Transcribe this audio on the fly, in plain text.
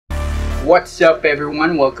What's up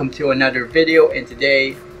everyone, welcome to another video, and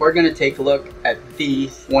today we're going to take a look at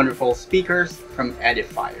these wonderful speakers from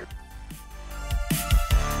Edifier.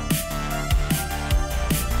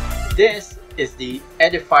 This is the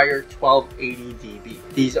Edifier R1280DB.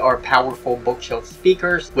 These are powerful bookshelf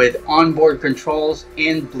speakers with onboard controls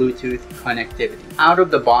and Bluetooth connectivity. Out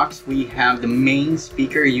of the box, we have the main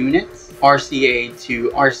speaker units, RCA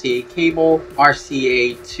to RCA cable,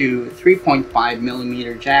 RCA to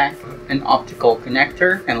 3.5mm jack, an optical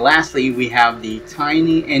connector, and lastly we have the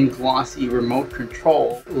tiny and glossy remote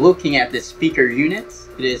control. Looking at the speaker units,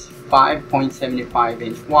 it is 5.75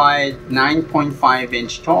 inch wide, 9.5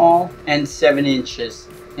 inch tall, and 7 inches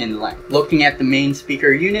in length. Looking at the main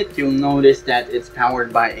speaker unit, you'll notice that it's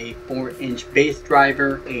powered by a 4-inch bass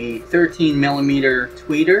driver, a 13mm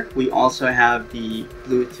tweeter. We also have the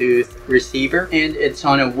Bluetooth receiver, and it's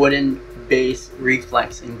on a wooden bass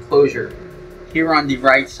reflex enclosure. Here on the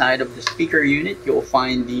right side of the speaker unit, you'll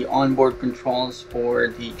find the onboard controls for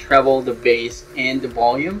the treble, the bass, and the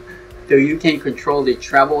volume. Though you can control the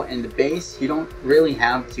treble and the bass, you don't really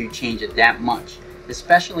have to change it that much,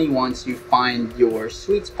 especially once you find your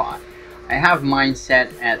sweet spot. I have mine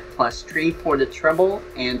set at +3 for the treble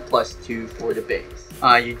and +2 for the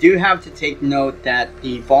bass. You do have to take note that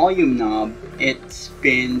the volume knob, it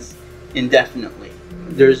spins indefinitely.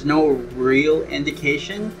 There's no real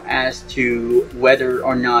indication as to whether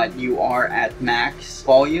or not you are at max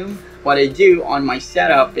volume. What I do on my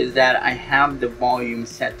setup is that I have the volume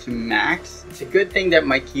set to max. It's a good thing that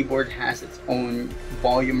my keyboard has its own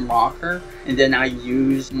volume rocker, and then I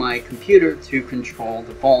use my computer to control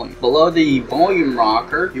the volume. Below the volume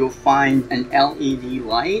rocker, you'll find an LED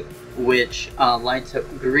light which lights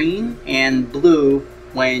up green and blue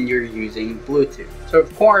when you're using Bluetooth. So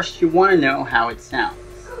of course you want to know how it sounds.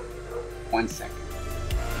 1 second.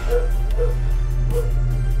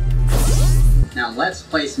 Now let's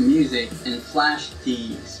play some music and flash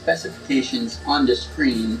the specifications on the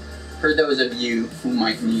screen for those of you who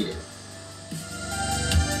might need it.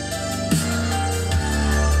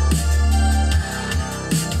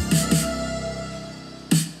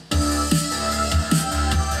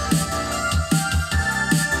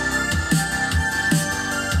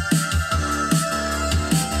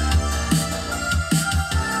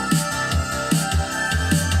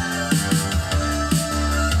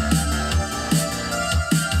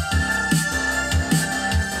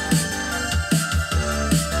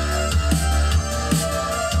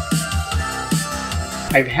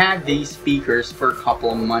 I've had these speakers for a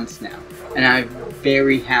couple of months now, and I'm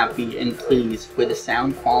very happy and pleased with the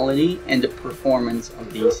sound quality and the performance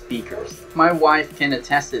of these speakers. My wife can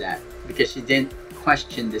attest to that because she didn't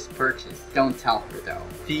question this purchase. Don't tell her though.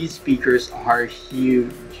 These speakers are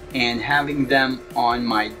huge, and having them on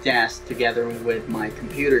my desk together with my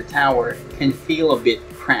computer tower can feel a bit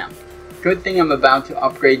cramped. Good thing I'm about to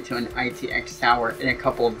upgrade to an ITX tower in a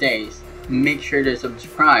couple of days. Make sure to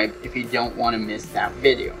subscribe if you don't want to miss that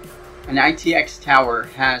video. An ITX tower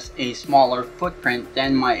has a smaller footprint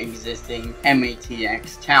than my existing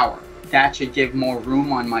MATX tower. That should give more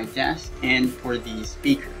room on my desk and for these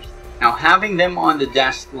speakers. Now having them on the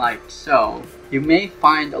desk like so, you may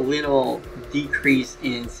find a little decrease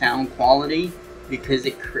in sound quality because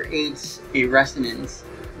it creates a resonance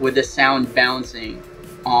with the sound bouncing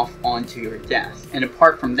off onto your desk. And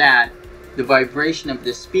apart from that, the vibration of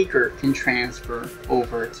the speaker can transfer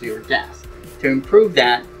over to your desk. To improve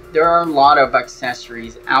that, there are a lot of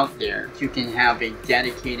accessories out there. You can have a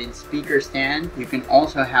dedicated speaker stand. You can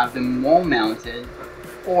also have them wall mounted,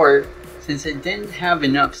 or since I didn't have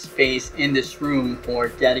enough space in this room for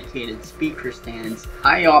dedicated speaker stands,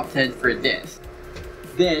 I opted for this.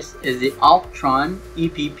 This is the Altron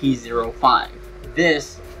EPP05.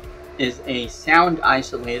 This is a sound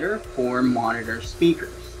isolator for monitor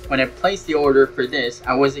speakers. When I placed the order for this,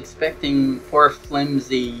 I was expecting for a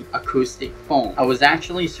flimsy acoustic foam. I was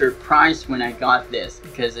actually surprised when I got this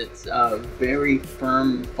because it's a very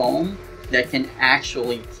firm foam that can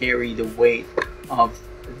actually carry the weight of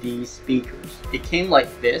these speakers. It came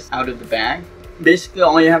like this out of the bag. Basically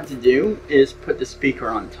all you have to do is put the speaker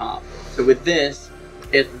on top. So with this,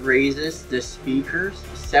 it raises the speakers,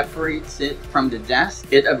 separates it from the desk.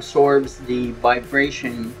 It absorbs the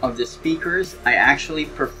vibration of the speakers. I actually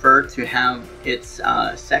prefer to have its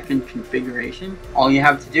second configuration. All you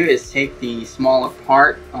have to do is take the smaller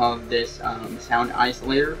part of this sound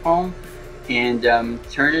isolator foam and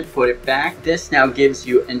turn it, put it back. This now gives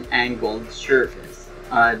you an angled surface.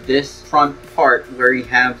 This front part where you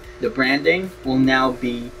have the branding will now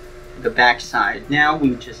be the back side. Now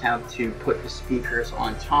we just have to put the speakers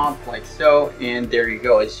on top like so, and there you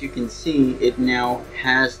go. As you can see, it now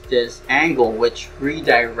has this angle which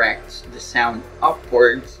redirects the sound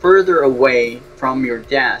upwards further away from your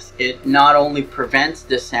desk. It not only prevents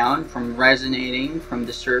the sound from resonating from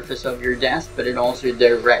the surface of your desk, but it also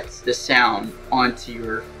directs the sound onto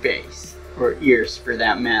your face, or ears for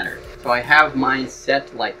that matter. So I have mine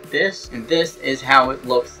set like this, and this is how it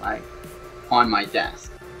looks like on my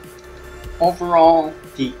desk. Overall,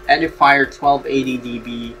 the Edifier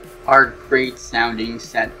R1280DB are a great sounding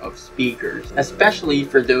set of speakers, especially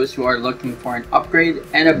for those who are looking for an upgrade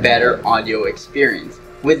and a better audio experience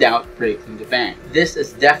without breaking the bank. This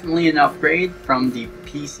is definitely an upgrade from the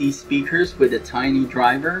PC speakers with a tiny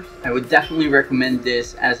driver. I would definitely recommend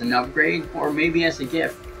this as an upgrade, or maybe as a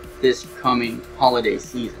gift this coming holiday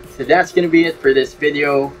season. So that's going to be it for this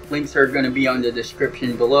video. Links are going to be on the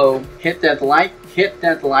description below. Hit that like, hit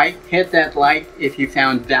that like, hit that like if you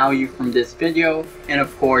found value from this video, and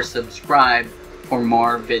of course subscribe for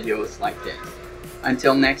more videos like this.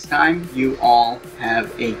 Until next time, you all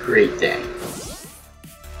have a great day.